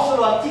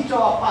apostle or teacher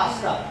or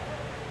pastor.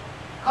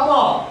 Come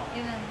on.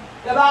 Amen.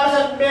 The Bible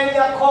says many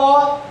are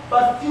called,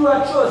 but few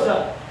are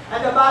chosen.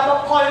 And the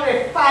Bible calls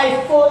it a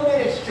fivefold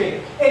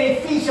ministry in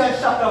Ephesians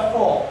chapter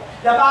 4.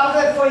 The Bible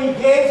says, for he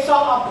gave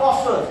some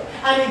apostles,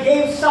 and he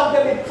gave some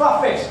to be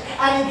prophets,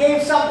 and he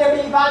gave some to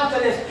be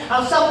evangelists,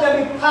 and some to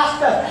be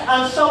pastors,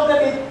 and some to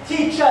be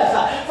teachers,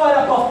 for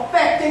the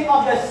perfecting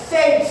of the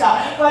saints,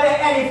 for the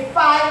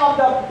edifying of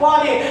the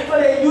body, for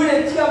the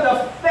unity of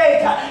the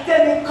faith, till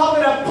we come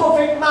to the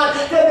perfect man,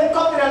 till we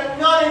come to the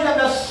knowledge of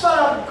the Son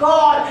of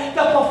God,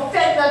 to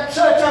perfect the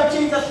church of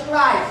Jesus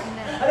Christ.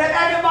 And then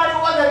everybody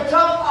wants to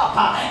jump up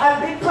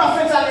and be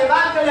prophets and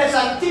evangelists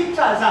and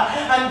teachers.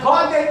 And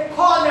God didn't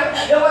call them.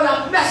 They want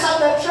to mess up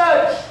the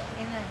church.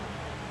 Amen.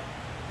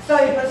 So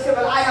you can say,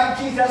 well, I have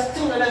Jesus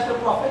too, and that's the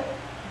prophet.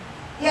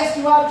 Yes,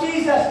 you have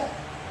Jesus.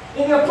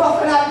 And your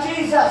prophet have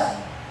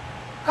Jesus.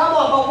 Come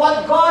on, but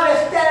what God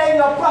is telling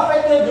your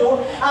prophet to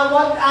do,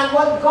 and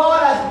what God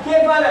has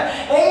given,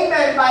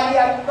 amen, by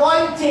the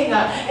anointing,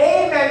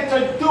 amen,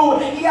 to do,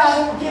 he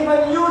hasn't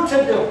given you to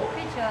do.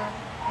 Preacher.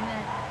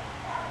 Amen.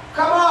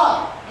 Come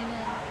on.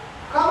 Amen.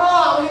 Come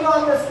on, we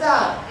don't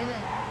understand.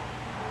 Amen.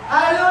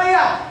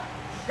 Hallelujah.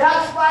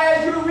 That's why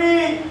as you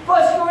read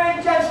 1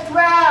 Corinthians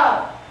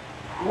 12,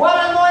 what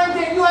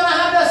anointing? You want to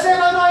have the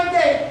same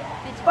anointing.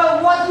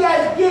 But what he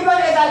has given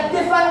is a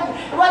different,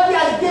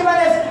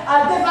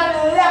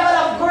 level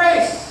of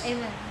grace.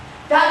 Amen.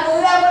 That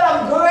level of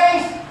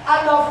grace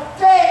and of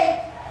faith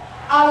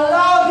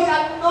allows the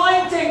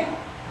anointing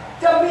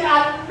to be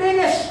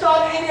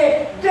administered in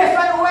a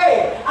different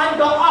way and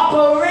to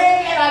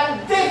operate in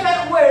a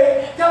different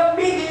way to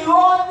meet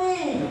your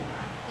need.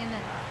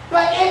 Amen.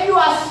 But if you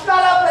are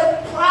swelled up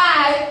with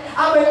pride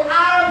and with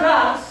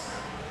arrogance,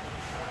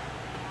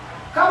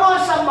 come on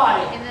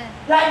somebody, Amen.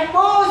 like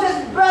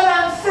Moses' brother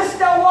and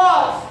sister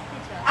was,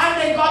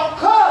 and they got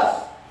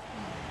cursed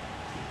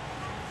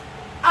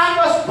and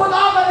was put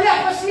off the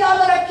leprosy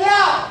under the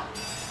cap.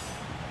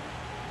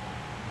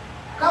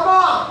 Come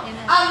on. Amen.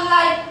 And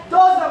like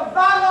those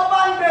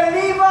vagabond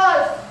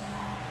believers,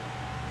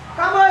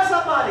 come on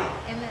somebody,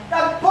 Amen.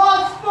 that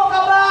Paul spoke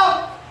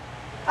about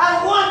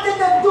and wanted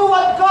to do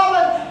what God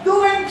was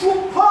doing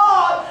through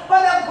Paul,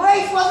 but the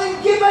grace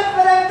wasn't given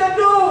for them to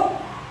do.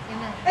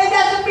 Amen. It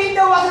doesn't mean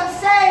they wasn't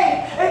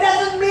saved. It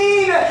doesn't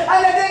mean that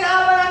they didn't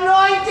have an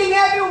anointing.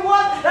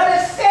 Everyone that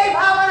is saved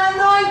have an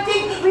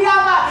anointing. We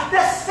have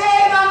the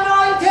same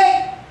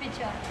anointing.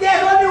 Preacher.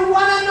 There's only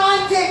one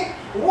anointing,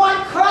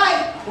 one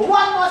Christ,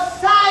 one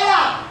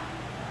Messiah.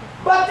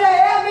 But to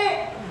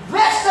every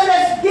vessel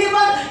is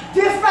given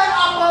different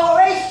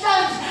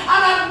operations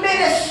and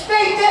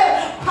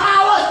administrative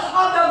powers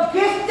of the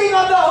gifting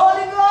of the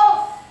Holy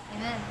Ghost.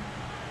 Amen.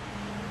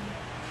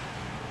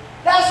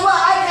 That's why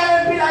I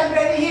cannot be like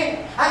Benny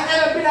Hinn. I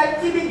cannot be like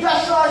TB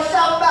Joshua or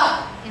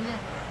Shamba. Amen.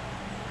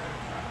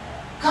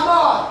 Come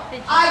on.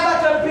 I got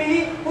to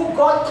be who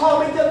God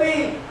called me to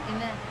be.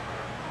 Amen.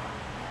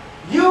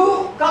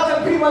 You got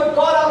to be what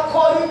God has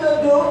called you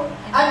to do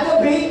and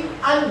to be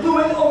and do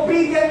it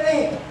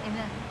obediently.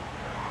 Amen.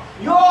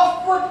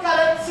 Your foot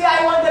cannot say,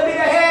 I want to be the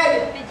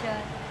head. Preacher.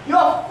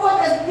 Your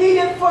foot is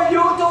needed for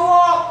you to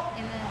walk.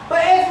 Amen.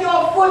 But if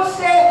your foot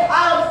say,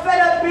 I am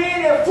fed up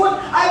being a foot,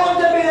 I want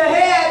to be the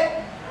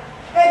head,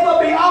 it will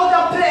be out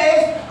of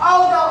place,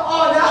 out of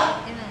order,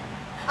 Amen.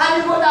 and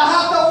you're going to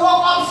have to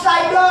walk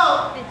upside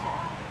down, Preacher.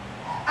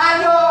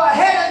 and your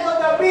head is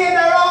going to be in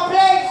the wrong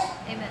place.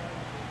 Amen.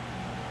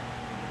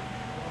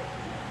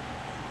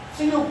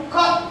 So you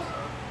got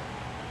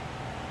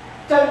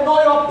to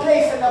know your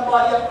place in the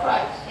body of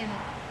Christ. Amen.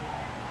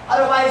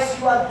 Otherwise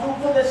you are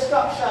doomed to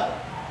destruction.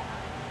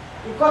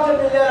 You've got to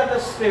be led of the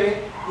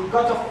Spirit. You've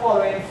got to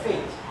follow in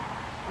faith.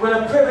 We're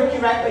going to pray with you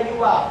right where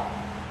you are.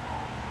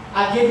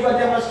 I gave you a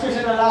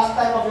demonstration the last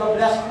time of your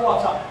blessed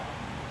water.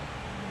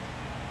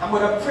 I'm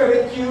going to pray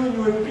with you.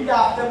 You repeat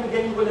after me.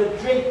 Then you're going to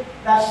drink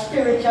that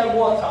spiritual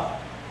water.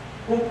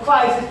 Whom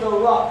Christ is the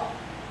rock.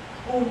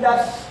 Whom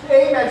that,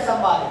 amen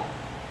somebody.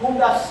 Whom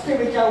that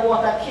spiritual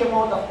water came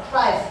out of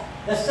Christ.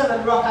 The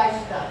solid rock I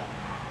stand.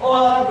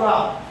 All on the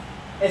ground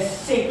is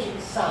sinking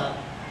sand.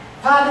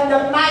 Father, in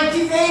the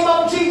mighty name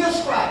of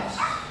Jesus Christ,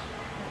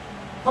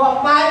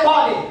 for my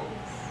body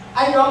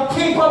and your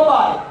people's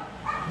body,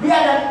 we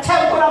are the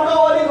temple of the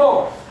Holy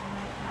Ghost.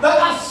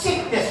 Not of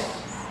sickness,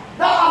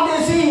 not of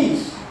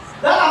disease,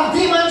 not of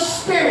demon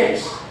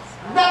spirits,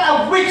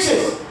 not of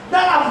witches,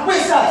 not of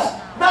wizards,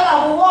 not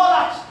of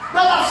warlocks,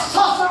 not of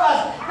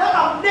sorcerers, not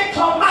of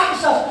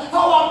necromancers. For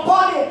our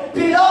body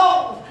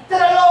belongs to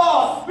the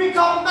Lord. We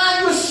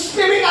command you,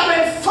 spirit of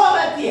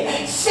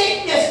infirmity,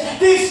 sickness,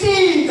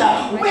 disease,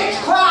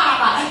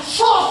 witchcraft,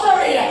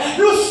 sorcery,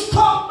 you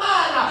strong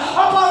man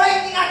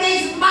operating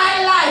against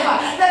my life,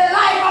 the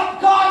life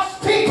of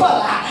God's people.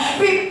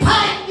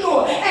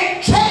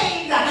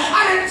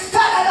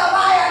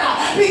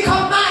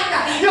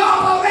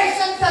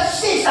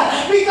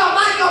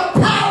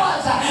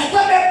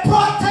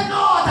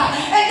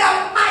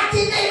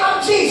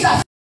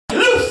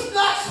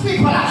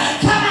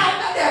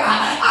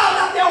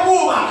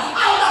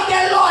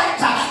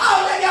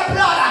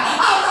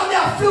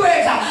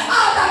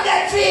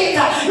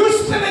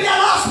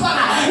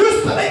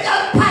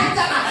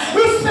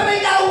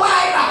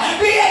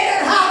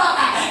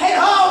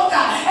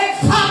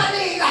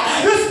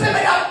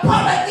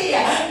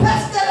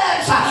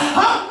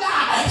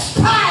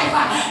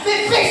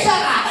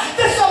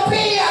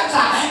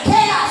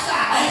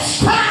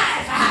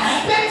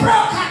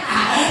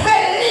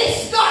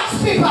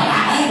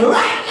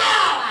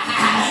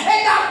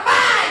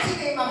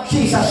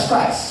 Jesus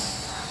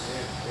Christ.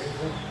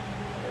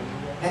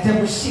 Let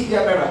them receive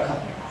their miracle.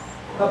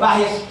 For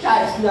by his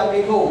stripes we are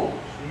made whole.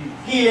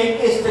 Healing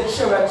is the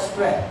children's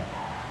bread.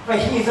 For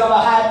he is our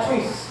high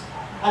priest,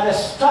 and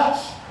is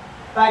touched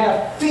by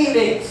the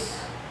feelings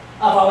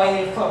of our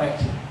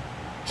infirmity.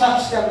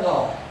 Touch them,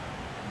 Lord,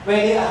 where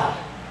they are.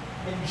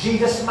 In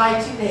Jesus'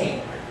 mighty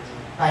name,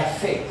 by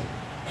faith.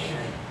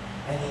 Amen.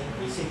 And amen.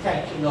 We say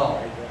thank you,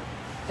 Lord.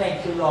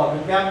 Thank you, Lord.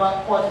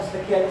 Remember,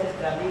 Sister Kelly,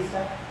 Sister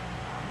Lisa.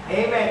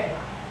 Amen.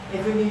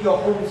 If you need your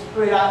Holy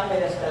Spirit out,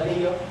 Minister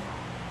Leo,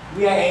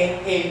 we are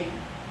in a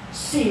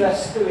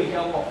serious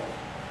spiritual warfare.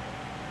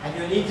 And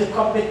you need to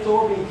commit to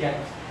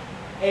obedience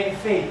in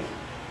faith.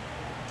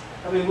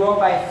 And we walk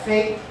by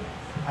faith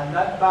and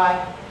not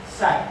by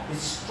sight. Be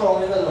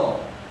strong in the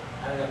Lord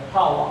and the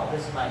power of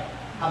his might.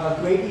 Have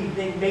a great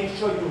evening. Make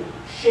sure you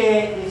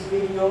share these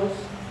videos.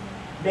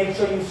 Make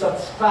sure you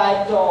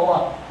subscribe to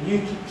our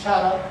YouTube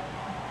channel.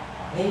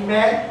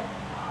 Amen.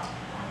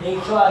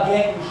 Make sure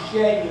again you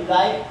share, you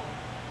like.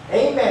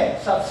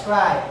 Amen.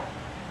 Subscribe.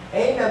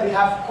 Amen. We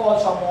have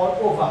calls from all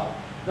over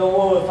the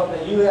world, from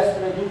the US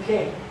to the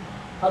UK,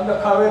 from the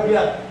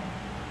Caribbean.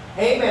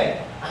 Amen.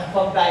 And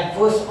from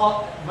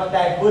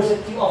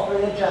diversity of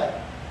religion.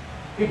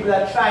 People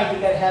are trying to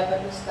get help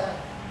at this time.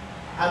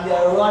 And they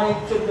are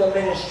running to the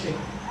ministry.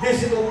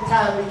 This is the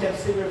time we can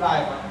see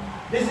revival.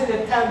 This is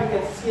the time we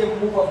can see a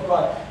move of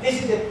God.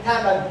 This is the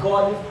time that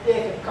God is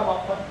there to come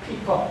upon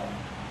people.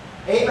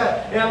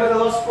 Amen. Remember the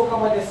Lord spoke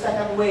about the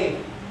second wave.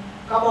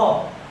 Come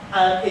on.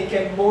 And it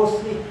can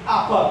mostly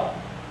happen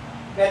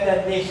when the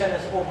nation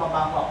is open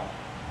back up.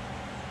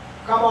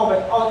 Come on,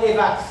 without a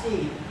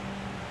vaccine,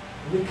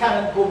 we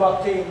cannot go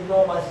back to a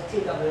normal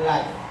state of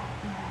life.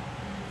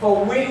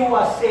 For we who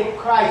are saved,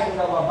 Christ is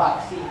our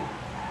vaccine.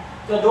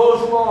 So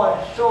those who are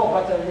unsure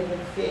but to live in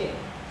fear,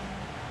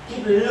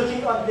 keep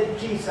looking unto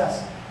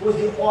Jesus, who is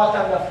the author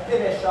and the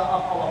finisher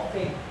of our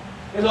faith.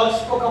 The Lord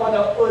spoke about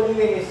the early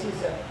rainy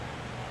season.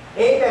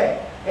 Amen.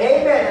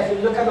 Amen. As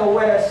we look at the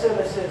weather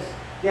services,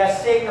 they are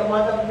saying the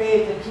month of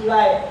May to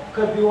July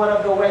could be one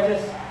of the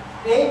wettest.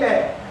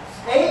 Amen.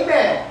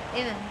 Amen.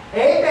 Amen.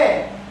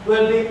 Amen.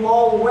 Will be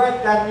more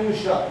wet than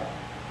usual.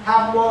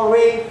 Have more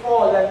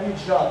rainfall than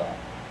usual.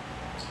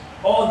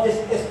 All this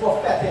is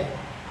prophetic.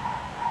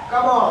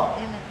 Come on.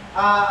 Amen.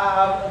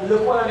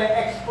 Look, one of the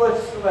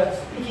experts were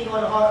speaking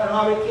on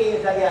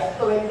hurricanes that they are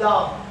slowing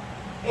down.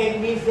 It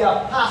means they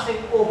are passing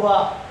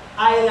over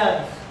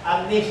islands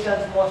and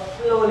nations more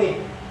slowly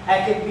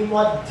and can be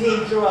more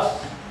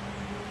dangerous.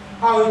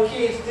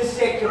 Hurricanes this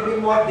year can be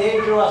more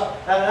dangerous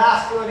than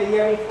last year or the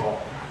year before.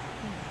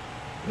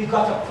 We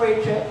got to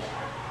pray, church.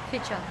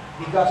 Future.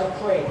 We got to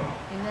pray.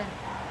 Amen.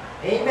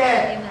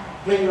 Amen. Amen.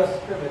 Bring your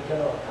spirit,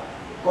 Lord.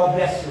 God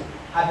bless you.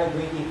 Have a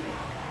great evening.